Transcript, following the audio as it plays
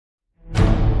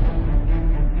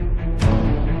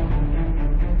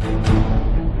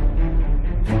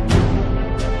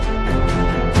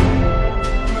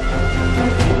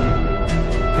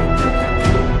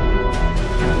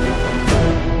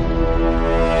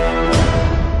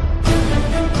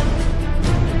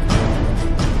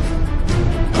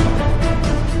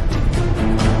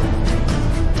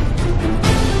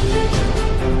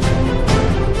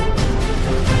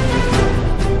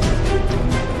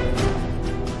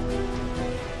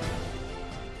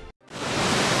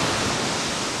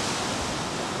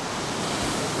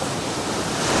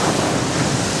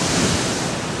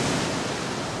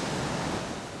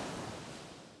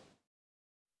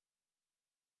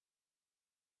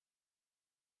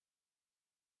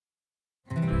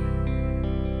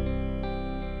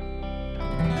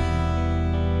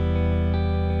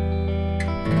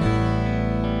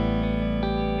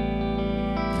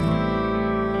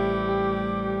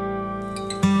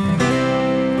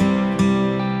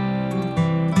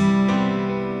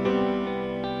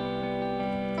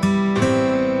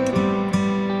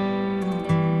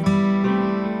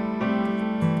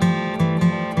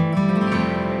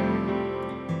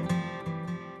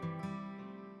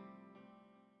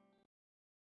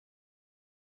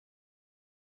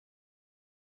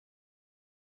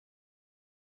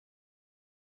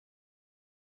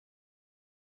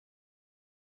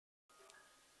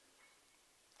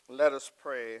Let us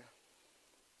pray.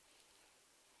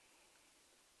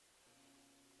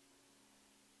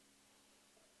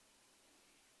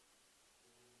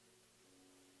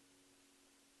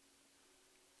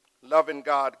 Loving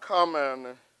God, come and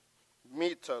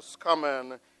meet us. Come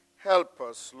and help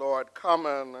us, Lord. Come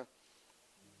and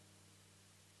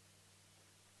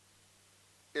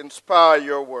inspire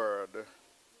your word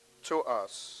to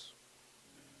us.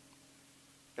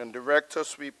 And direct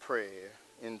us, we pray,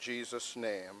 in Jesus'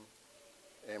 name.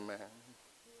 Amen.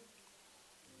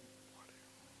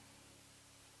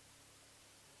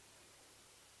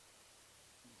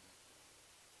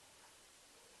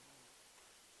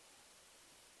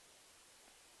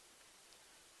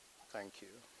 Thank you.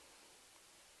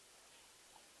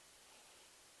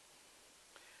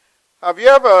 Have you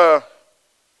ever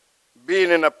been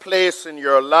in a place in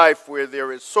your life where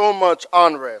there is so much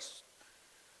unrest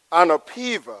and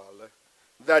upheaval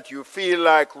that you feel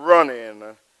like running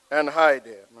and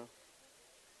hiding?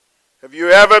 Have you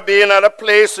ever been at a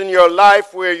place in your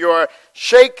life where you're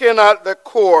shaken at the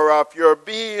core of your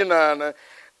being, and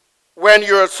when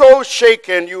you're so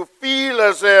shaken you feel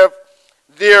as if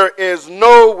there is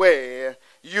no way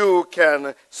you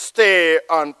can stay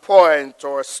on point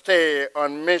or stay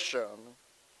on mission?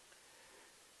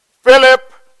 Philip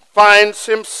finds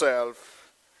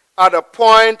himself at a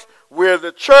point where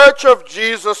the Church of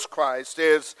Jesus Christ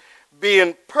is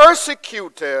being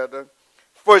persecuted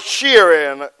for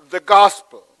sharing the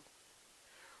gospel.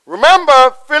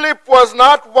 Remember, Philip was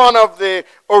not one of the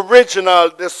original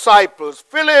disciples.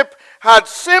 Philip had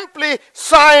simply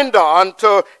signed on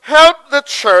to help the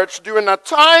church during a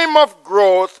time of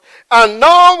growth, and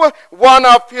now one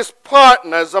of his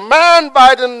partners, a man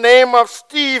by the name of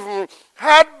Stephen,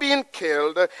 had been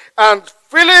killed, and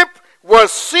Philip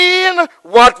was seeing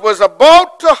what was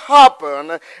about to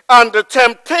happen, and the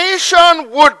temptation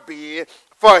would be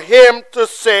for him to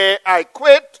say, I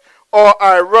quit, or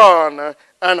I run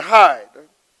and hide.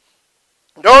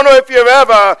 Don't know if you've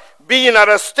ever been at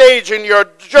a stage in your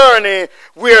journey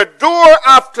where door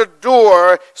after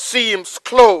door seems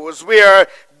closed, where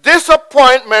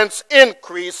disappointments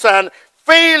increase and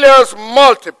failures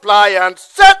multiply and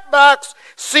setbacks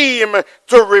seem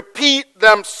to repeat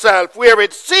themselves, where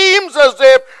it seems as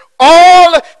if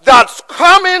all that's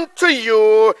coming to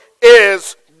you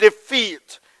is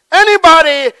defeat.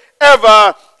 Anybody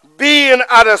ever been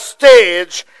at a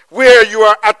stage where you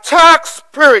are attacked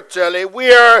spiritually,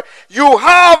 where you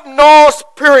have no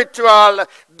spiritual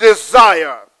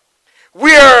desire,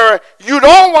 where you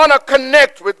don't want to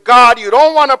connect with God, you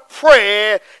don't want to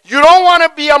pray, you don't want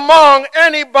to be among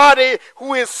anybody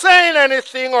who is saying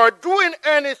anything or doing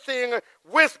anything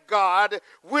with God,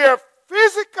 where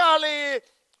physically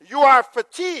you are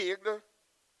fatigued,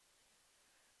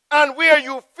 and where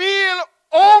you feel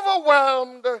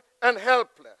overwhelmed and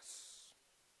helpless?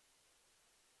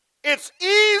 It's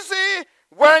easy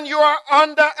when you are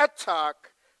under attack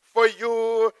for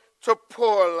you to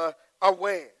pull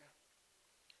away.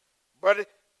 But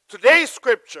today's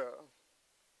scripture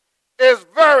is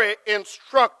very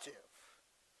instructive,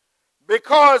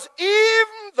 because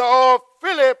even though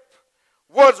Philip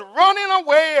was running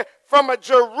away from a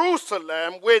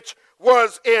Jerusalem which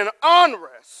was in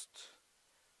unrest,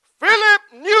 Philip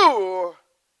knew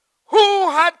who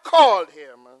had called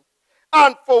him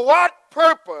and for what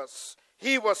purpose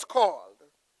he was called.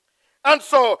 And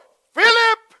so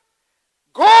Philip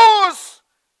goes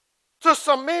to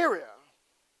Samaria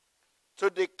to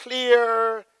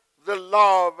declare the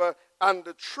love and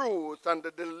the truth and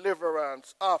the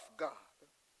deliverance of God.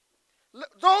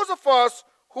 Those of us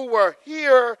who were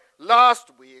here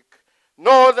last week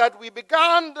know that we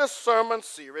began this sermon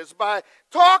series by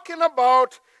talking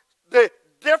about the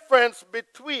difference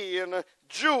between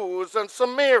Jews and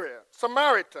Samaritans.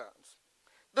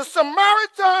 The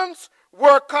Samaritans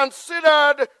were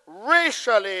considered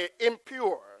racially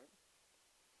impure.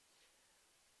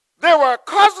 They were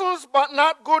cousins, but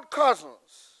not good cousins.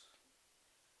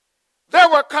 They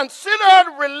were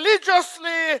considered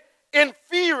religiously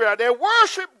inferior. They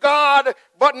worshiped God,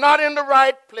 but not in the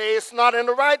right place, not in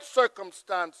the right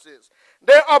circumstances.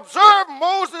 They observed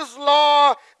Moses'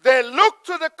 law. They looked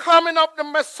to the coming of the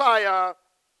Messiah,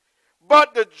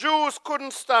 but the Jews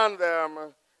couldn't stand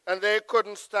them, and they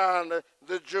couldn't stand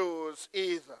the Jews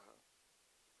either.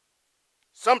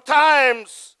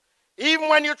 Sometimes, even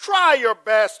when you try your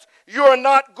best, you're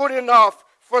not good enough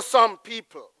for some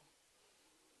people.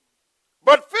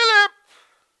 But Philip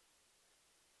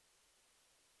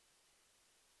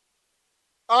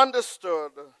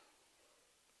understood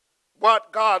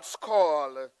what God's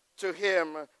call to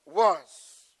him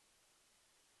was: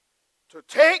 to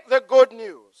take the good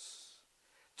news,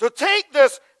 to take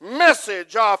this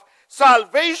message of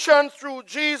salvation through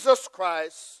Jesus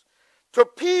Christ to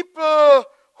people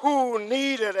who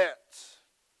needed it.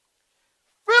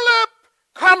 Philip,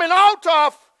 coming out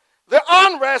of the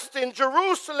unrest in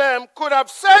Jerusalem, could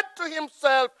have said to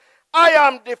himself, I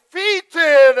am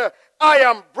defeated, I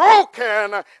am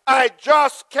broken, I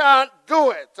just can't do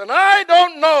it. And I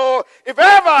don't know if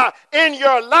ever in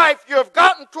your life you've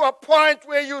gotten to a point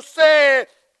where you say,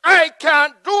 I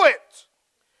can't do it.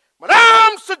 But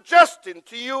I'm suggesting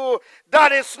to you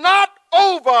that it's not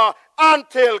over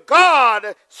until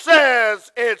God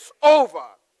says it's over.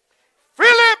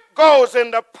 Philip goes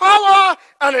in the power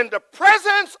and in the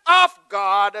presence of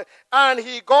God, and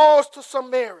he goes to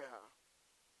Samaria.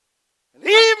 And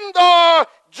even though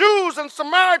Jews and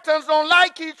Samaritans don't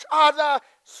like each other,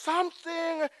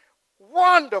 something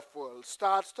wonderful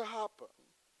starts to happen.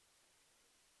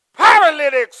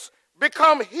 Paralytics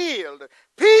become healed.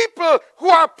 People who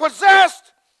are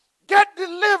possessed get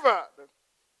delivered.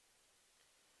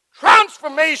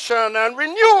 Transformation and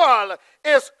renewal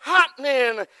is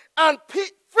happening, and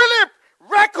Philip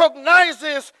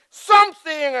recognizes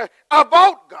something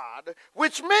about God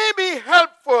which may be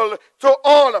helpful to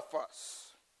all of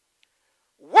us.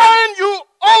 When you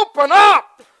open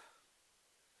up,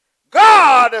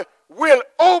 God will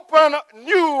open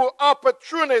new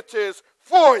opportunities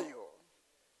for you.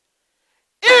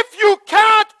 If you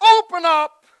can't open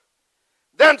up,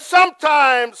 then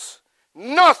sometimes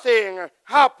nothing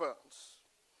happens.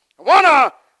 I want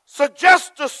to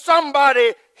suggest to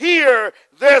somebody here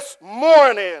this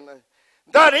morning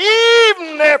that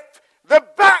even if the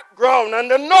background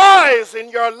and the noise in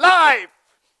your life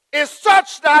is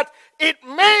such that it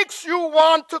makes you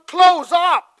want to close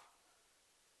up,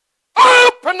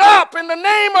 open up in the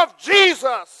name of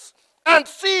Jesus and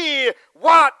see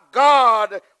what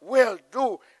God will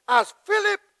do. As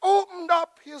Philip opened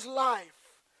up his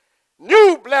life,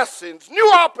 new blessings,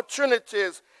 new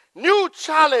opportunities, new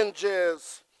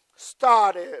challenges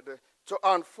started to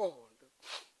unfold.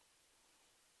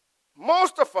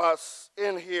 Most of us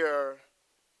in here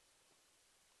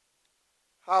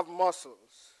have muscles.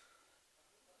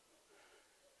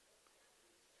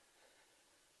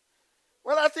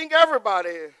 Well, I think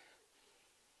everybody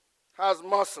has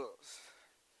muscles.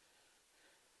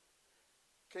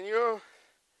 Can you?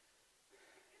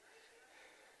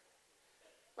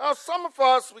 Now, some of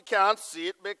us, we can't see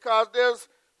it because there's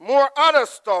more other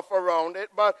stuff around it,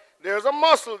 but there's a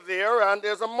muscle there, and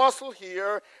there's a muscle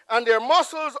here, and there are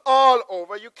muscles all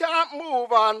over. You can't move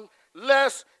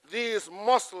unless these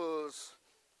muscles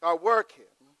are working.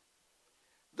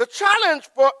 The challenge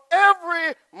for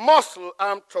every muscle,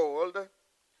 I'm told,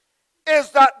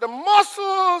 is that the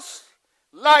muscles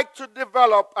like to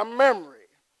develop a memory.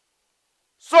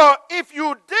 So if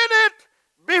you did it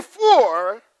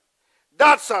before,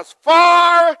 that's as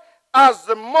far as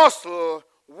the muscle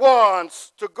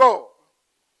wants to go.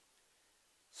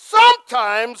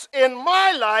 Sometimes in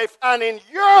my life and in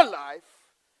your life,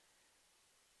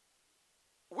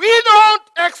 we don't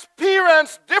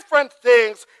experience different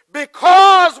things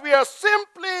because we are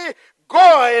simply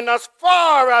going as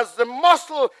far as the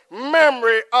muscle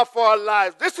memory of our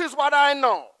lives. This is what I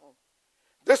know.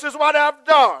 This is what I've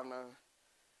done.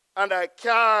 And I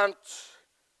can't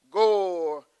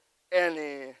go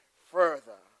any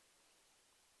further.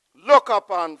 Look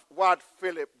upon what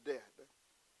Philip did.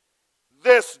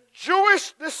 This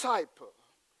Jewish disciple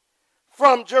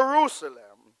from Jerusalem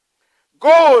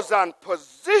goes and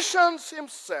positions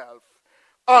himself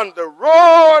on the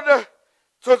road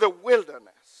to the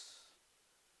wilderness.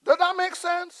 Does that make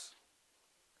sense?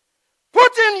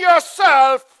 Putting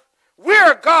yourself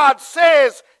where God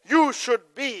says you should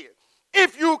be.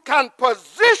 If you can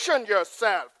position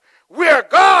yourself where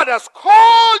God has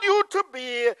called you to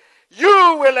be,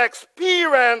 you will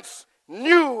experience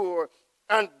new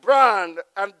and brand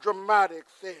and dramatic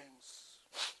things.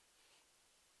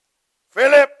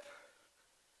 Philip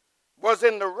was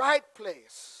in the right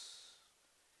place,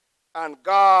 and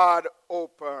God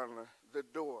opened the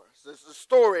doors. The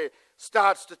story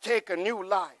starts to take a new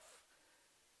life.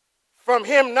 From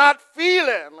him not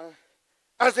feeling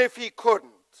as if he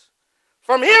couldn't.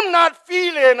 From him not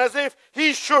feeling as if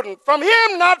he shouldn't. From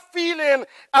him not feeling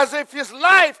as if his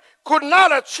life could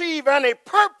not achieve any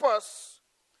purpose.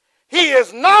 He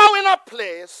is now in a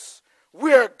place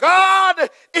where God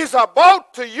is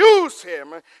about to use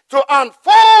him to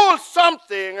unfold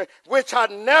something which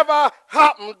had never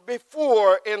happened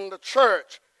before in the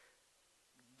church.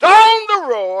 Down the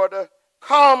road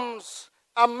comes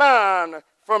a man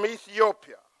from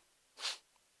Ethiopia.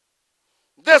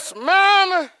 This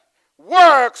man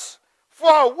works for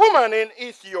a woman in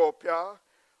Ethiopia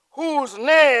whose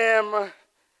name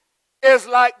is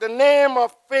like the name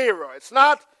of Pharaoh. It's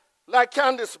not like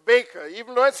Candace Baker,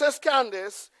 even though it says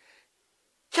Candace.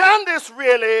 Candace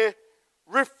really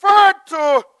referred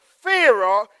to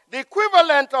Pharaoh, the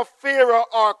equivalent of Pharaoh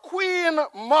or Queen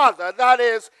Mother. That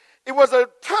is, it was a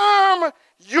term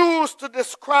used to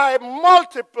describe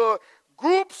multiple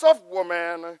groups of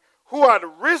women who had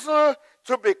risen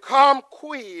to become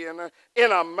queen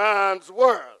in a man's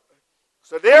world.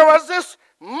 So there was this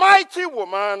mighty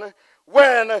woman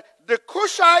when the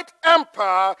Kushite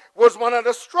Empire was one of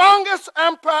the strongest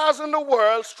empires in the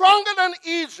world, stronger than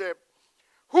Egypt,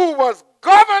 who was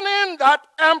governing that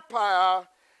empire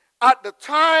at the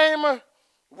time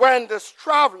when this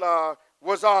traveler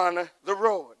was on the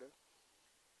road.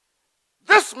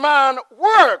 This man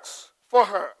works for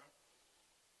her.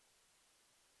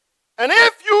 And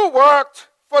if you worked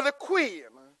for the queen,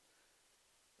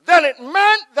 then it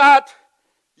meant that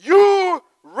you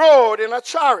rode in a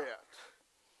chariot.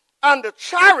 And the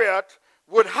chariot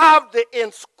would have the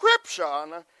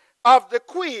inscription of the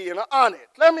queen on it.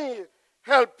 Let me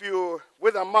help you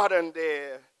with a modern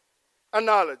day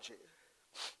analogy.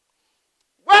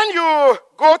 When you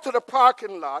go to the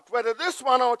parking lot, whether this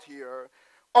one out here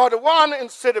or the one in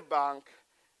Citibank,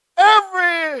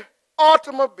 every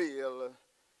automobile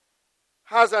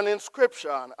has an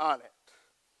inscription on it.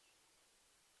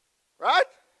 Right?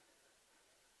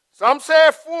 Some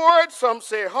say Ford, some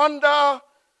say Honda,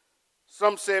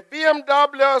 some say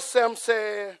BMW, some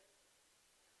say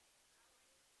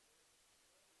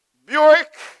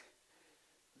Buick,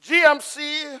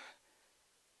 GMC,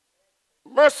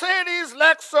 Mercedes,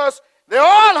 Lexus. They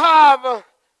all have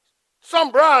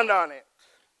some brand on it.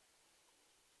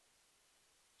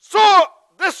 So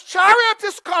this chariot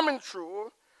is coming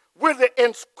through with the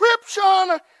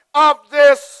inscription of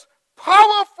this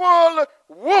powerful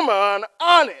woman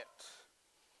on it.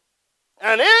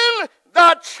 And in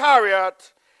that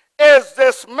chariot is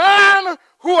this man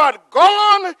who had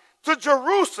gone to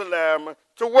Jerusalem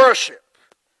to worship.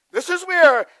 This is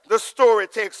where the story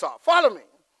takes off. Follow me.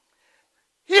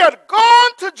 He had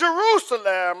gone to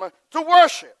Jerusalem to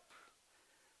worship,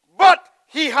 but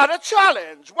he had a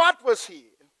challenge. What was he?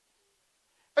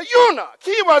 A eunuch.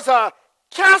 He was a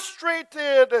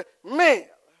castrated male.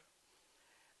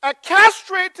 A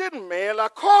castrated male,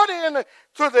 according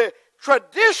to the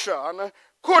tradition,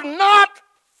 could not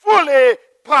fully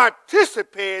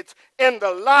participate in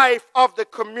the life of the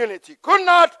community, could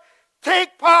not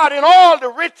take part in all the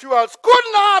rituals,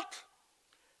 could not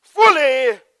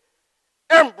fully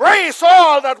embrace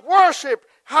all that worship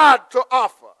had to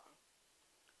offer.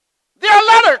 There are a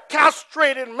lot of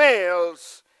castrated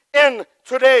males in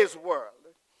today's world.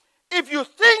 If you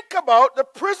think about the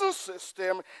prison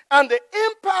system and the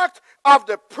impact of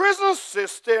the prison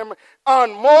system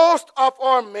on most of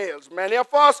our males, many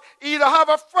of us either have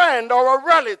a friend or a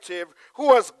relative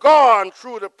who has gone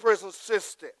through the prison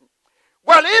system.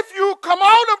 Well, if you come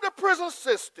out of the prison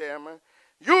system,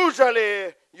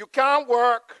 usually you can't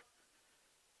work,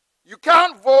 you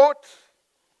can't vote,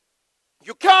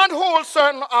 you can't hold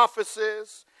certain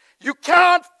offices, you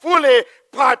can't fully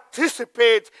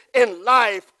participate in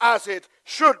life as it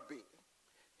should be.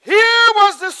 Here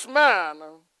was this man.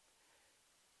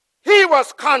 He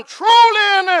was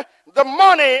controlling the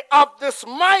money of this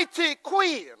mighty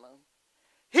queen.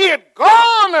 He had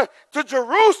gone to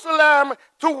Jerusalem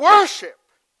to worship.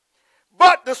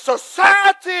 But the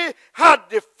society had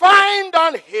defined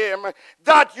on him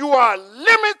that you are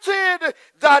limited,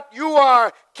 that you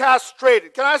are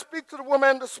castrated. Can I speak to the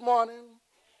woman this morning?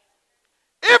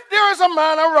 If there is a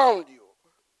man around you,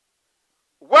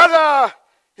 whether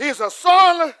he's a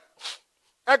son,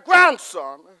 a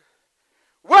grandson,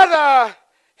 whether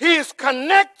he's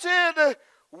connected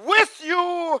with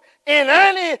you in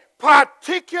any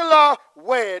particular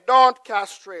way, don't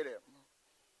castrate him.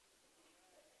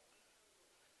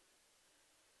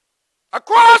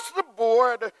 Across the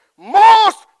board,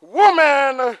 most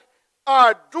women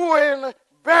are doing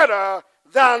better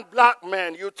than black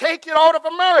men. You take it out of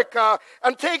America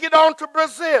and take it down to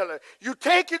Brazil. You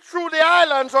take it through the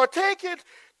islands or take it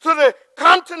to the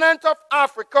continent of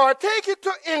Africa or take it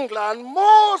to England.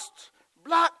 Most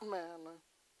black men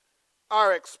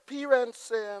are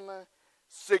experiencing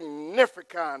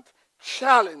significant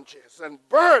challenges and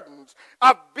burdens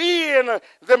of being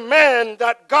the men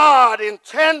that God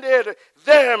intended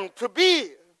them to be.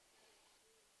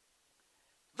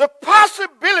 The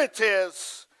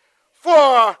possibilities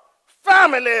for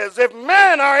families, if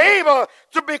men are able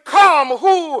to become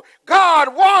who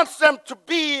God wants them to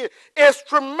be, is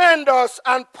tremendous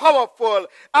and powerful,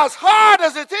 as hard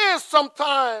as it is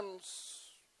sometimes.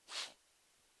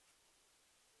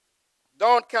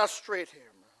 Don't castrate him.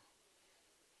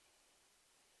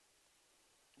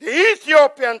 The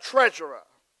Ethiopian treasurer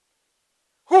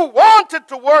who wanted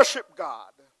to worship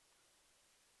God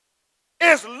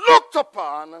is looked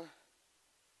upon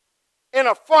in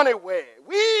a funny way.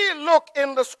 We look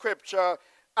in the scripture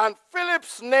and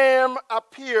Philip's name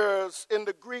appears in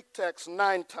the Greek text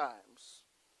 9 times.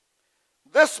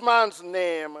 This man's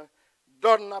name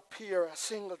doesn't appear a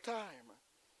single time.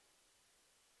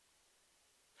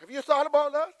 Have you thought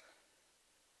about that?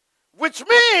 Which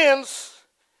means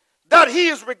that he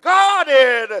is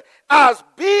regarded as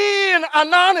being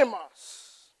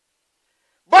anonymous.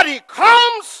 But he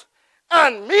comes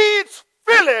and meets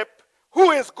Philip, who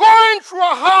is going through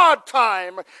a hard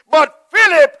time, but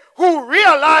Philip, who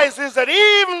realizes that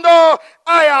even though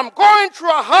I am going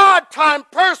through a hard time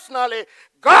personally,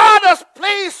 God has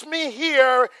placed me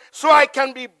here so I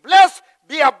can be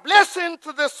a blessing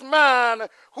to this man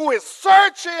who is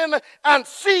searching and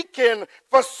seeking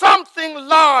for something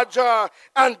larger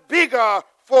and bigger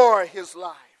for his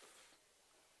life.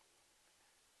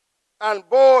 And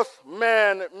both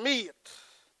men meet.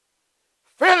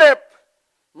 Philip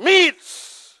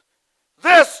meets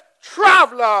this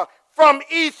traveler from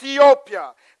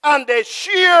Ethiopia, and they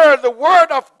share the word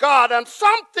of God, and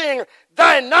something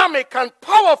dynamic and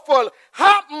powerful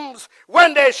happens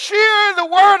when they share the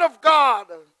word of God.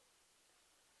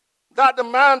 That the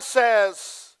man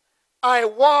says, I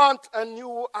want a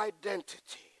new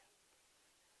identity.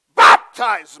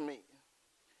 Baptize me.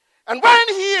 And when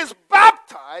he is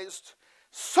baptized,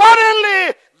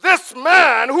 suddenly this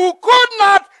man who could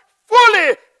not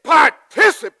fully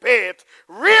participate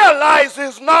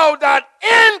realizes now that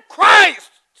in Christ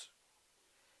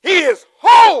he is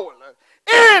whole.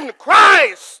 In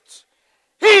Christ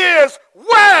he is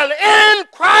well. In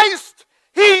Christ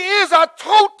he is a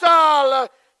total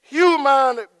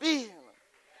human being.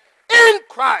 In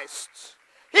Christ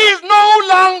he is no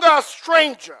longer a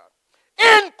stranger.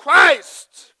 In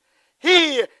Christ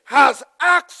he has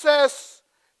access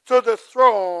to the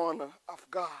throne of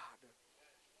God.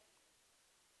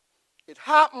 It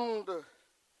happened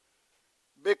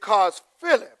because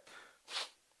Philip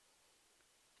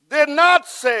did not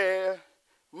say,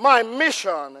 my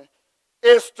mission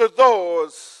is to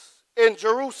those in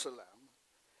Jerusalem.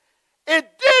 It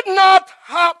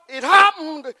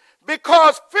happened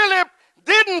because Philip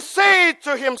didn't say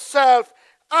to himself,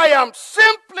 I am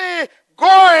simply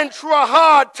going through a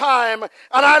hard time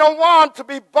and I don't want to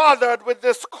be bothered with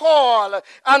this call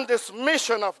and this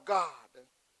mission of God.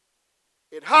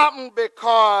 It happened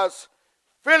because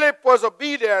Philip was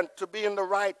obedient to be in the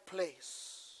right place.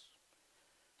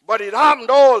 But it happened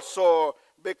also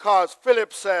because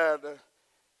Philip said,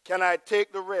 can I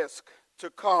take the risk to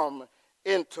come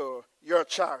into your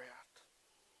chariot?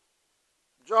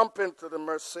 Jump into the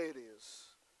Mercedes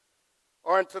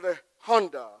or into the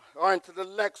Honda or into the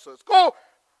Lexus. Go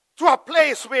to a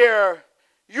place where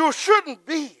you shouldn't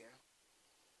be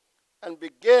and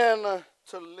begin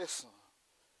to listen.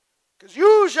 Because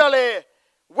usually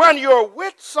when you're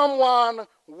with someone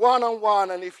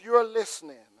one-on-one and if you're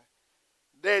listening,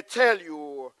 they tell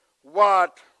you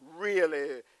what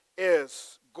really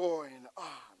is going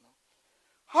on.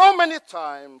 How many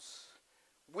times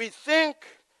we think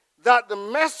that the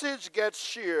message gets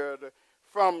shared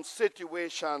from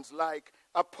situations like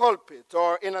a pulpit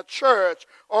or in a church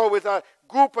or with a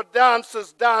group of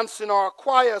dancers dancing or a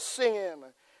choir singing.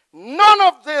 None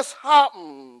of this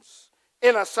happens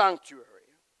in a sanctuary.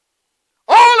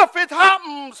 All of it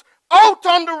happens out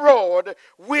on the road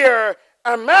where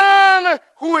a man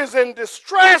who is in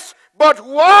distress but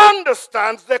who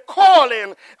understands the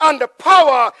calling and the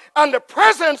power and the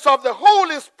presence of the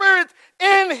Holy Spirit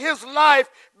in his life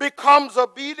becomes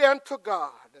obedient to God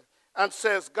and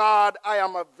says, God, I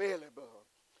am available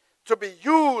to be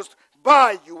used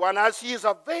by you. And as he is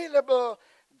available,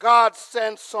 God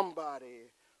sends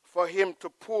somebody for him to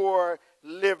pour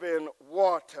living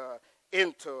water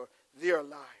into their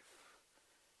life.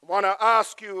 I want to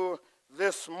ask you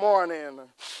this morning,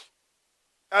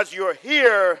 as you're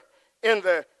here in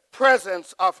the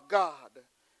presence of God,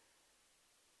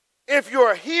 if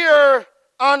you're here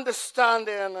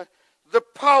understanding the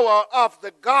power of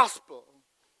the gospel,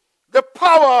 the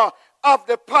power of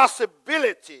the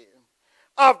possibility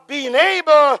of being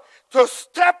able to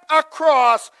step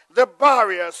across the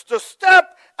barriers, to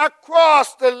step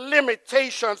across the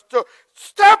limitations, to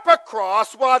step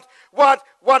across what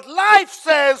life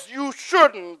says you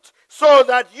shouldn't, so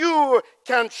that you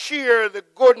can share the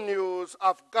good news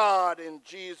of God in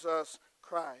Jesus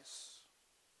Christ.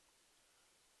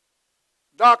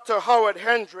 Dr. Howard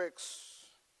Hendricks,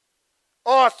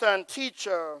 author and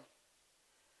teacher,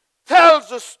 tells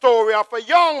the story of a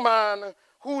young man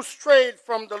who strayed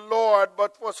from the Lord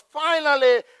but was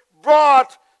finally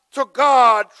brought to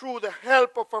God through the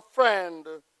help of a friend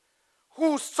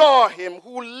who saw him,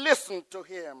 who listened to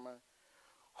him,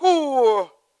 who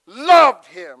loved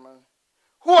him,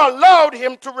 who allowed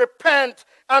him to repent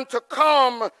and to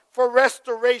come for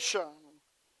restoration.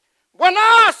 When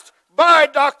asked by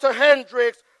Dr.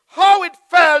 Hendricks how it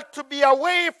felt to be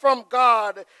away from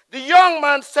God, the young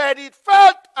man said, "It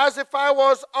felt as if I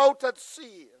was out at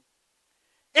sea,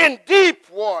 in deep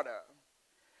water,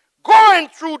 going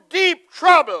through deep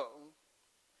trouble.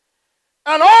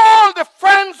 And all the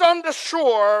friends on the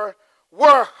shore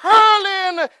were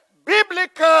hurling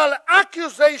biblical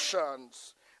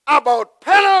accusations about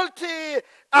penalty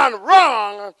and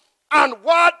wrong and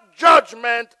what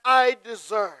judgment I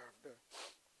deserved."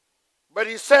 But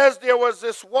he says there was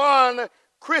this one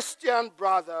Christian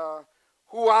brother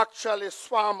who actually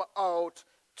swam out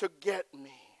to get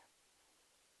me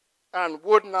and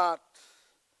would not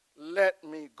let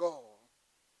me go.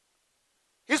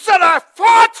 He said, "I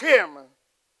fought him,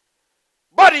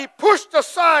 but he pushed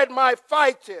aside my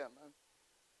fighting.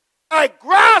 I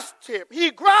grasped him.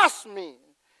 He grasped me.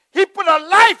 He put a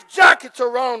life jacket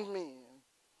around me,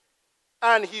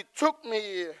 and he took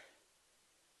me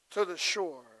to the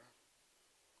shore."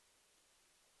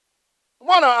 I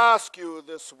want to ask you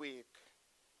this week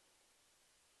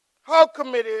how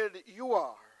committed you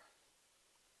are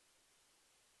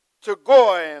to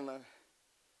going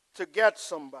to get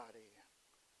somebody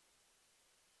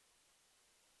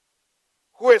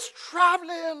who is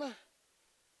traveling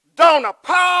down a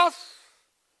path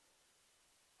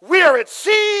where it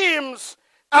seems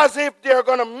as if they're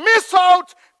going to miss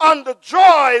out on the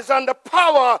joys and the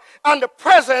power and the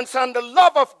presence and the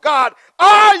love of God.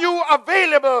 Are you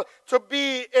available to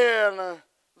be in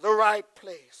the right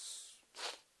place,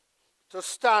 to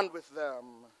stand with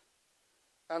them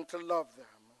and to love them?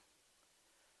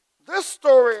 This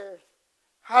story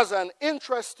has an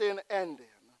interesting ending.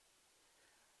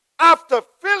 After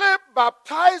Philip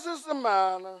baptizes the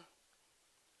man,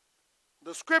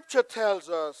 the scripture tells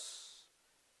us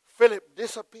Philip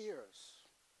disappears.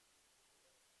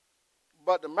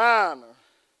 But the man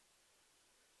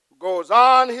goes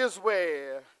on his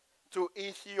way to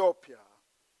Ethiopia,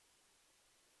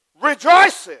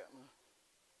 rejoicing,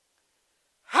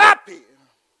 happy,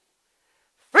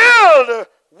 filled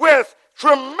with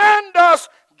tremendous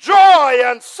joy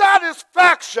and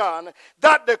satisfaction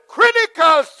that the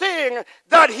critical thing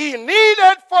that he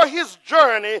needed for his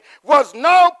journey was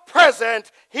now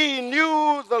present. He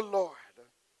knew the Lord,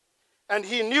 and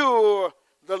he knew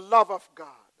the love of God.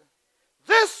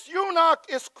 This eunuch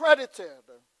is credited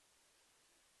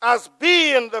as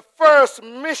being the first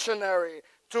missionary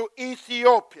to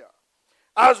Ethiopia.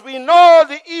 As we know,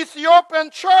 the Ethiopian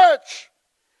church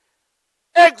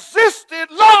existed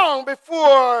long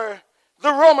before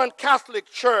the Roman Catholic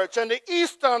Church and the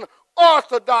Eastern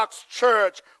Orthodox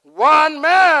Church. One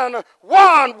man,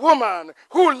 one woman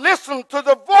who listened to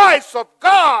the voice of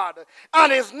God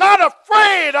and is not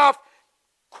afraid of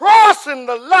crossing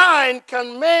the line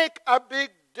can make a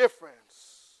big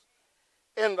difference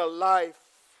in the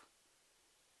life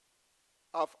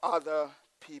of other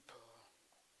people.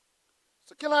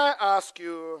 So can I ask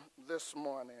you this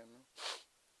morning,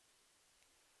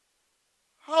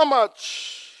 how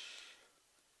much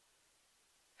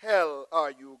hell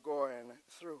are you going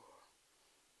through?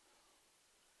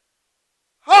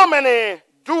 How many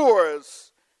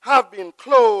doors have been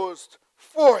closed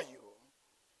for you?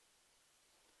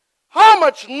 How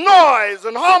much noise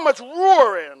and how much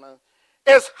roaring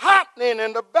is happening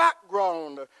in the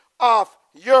background of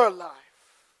your life?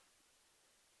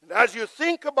 And as you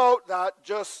think about that,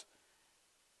 just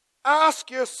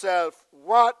ask yourself,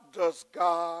 what does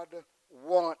God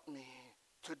want me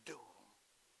to do?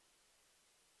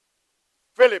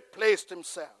 Philip placed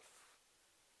himself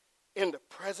in the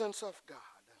presence of God,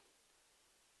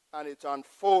 and it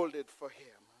unfolded for him.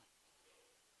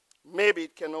 Maybe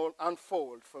it can all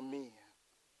unfold for me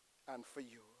and for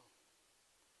you.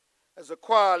 As the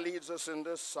choir leads us in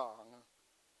this song,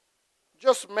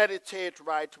 just meditate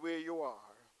right where you are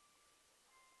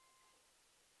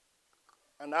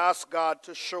and ask God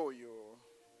to show you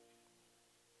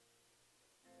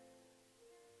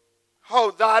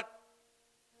how that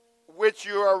which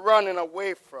you are running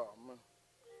away from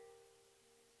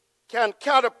can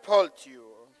catapult you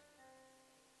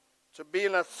to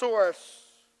being a source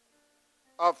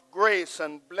of grace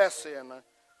and blessing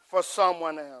for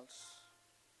someone else.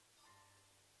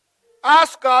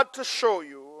 Ask God to show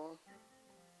you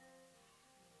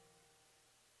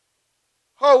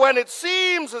how when it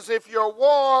seems as if your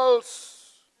walls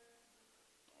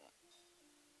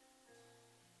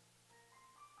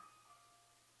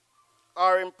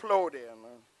are imploding.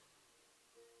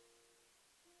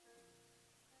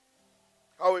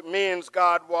 How it means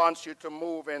God wants you to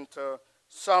move into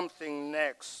something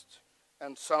next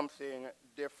and something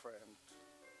different.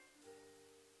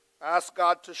 Ask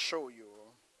God to show you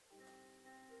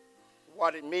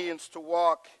what it means to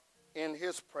walk in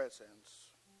His presence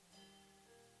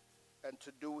and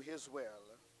to do His will.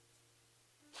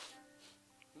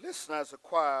 Listen as the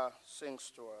choir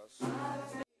sings to us.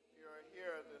 You're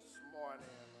here this morning.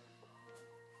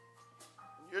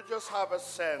 You just have a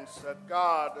sense that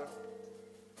God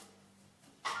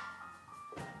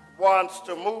wants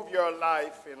to move your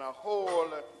life in a whole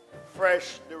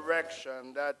fresh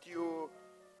direction, that you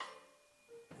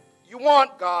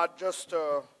want God just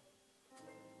to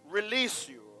release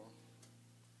you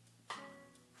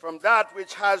from that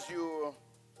which has you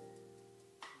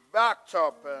backed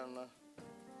up and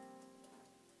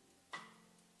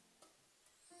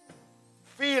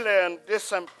feeling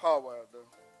disempowered.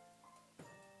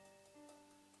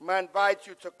 I invite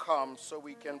you to come so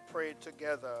we can pray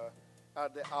together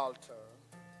at the altar.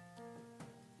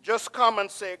 Just come and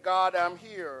say, God, I'm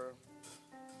here.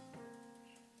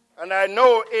 And I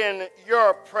know in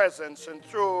your presence and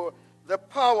through the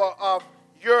power of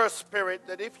your Spirit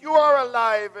that if you are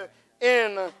alive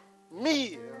in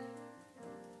me,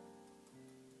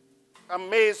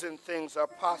 amazing things are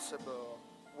possible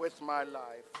with my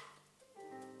life.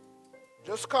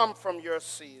 Just come from your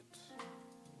seat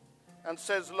and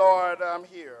says, Lord, I'm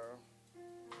here.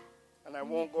 And I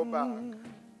won't go back.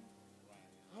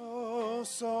 Oh,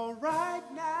 so right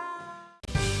now.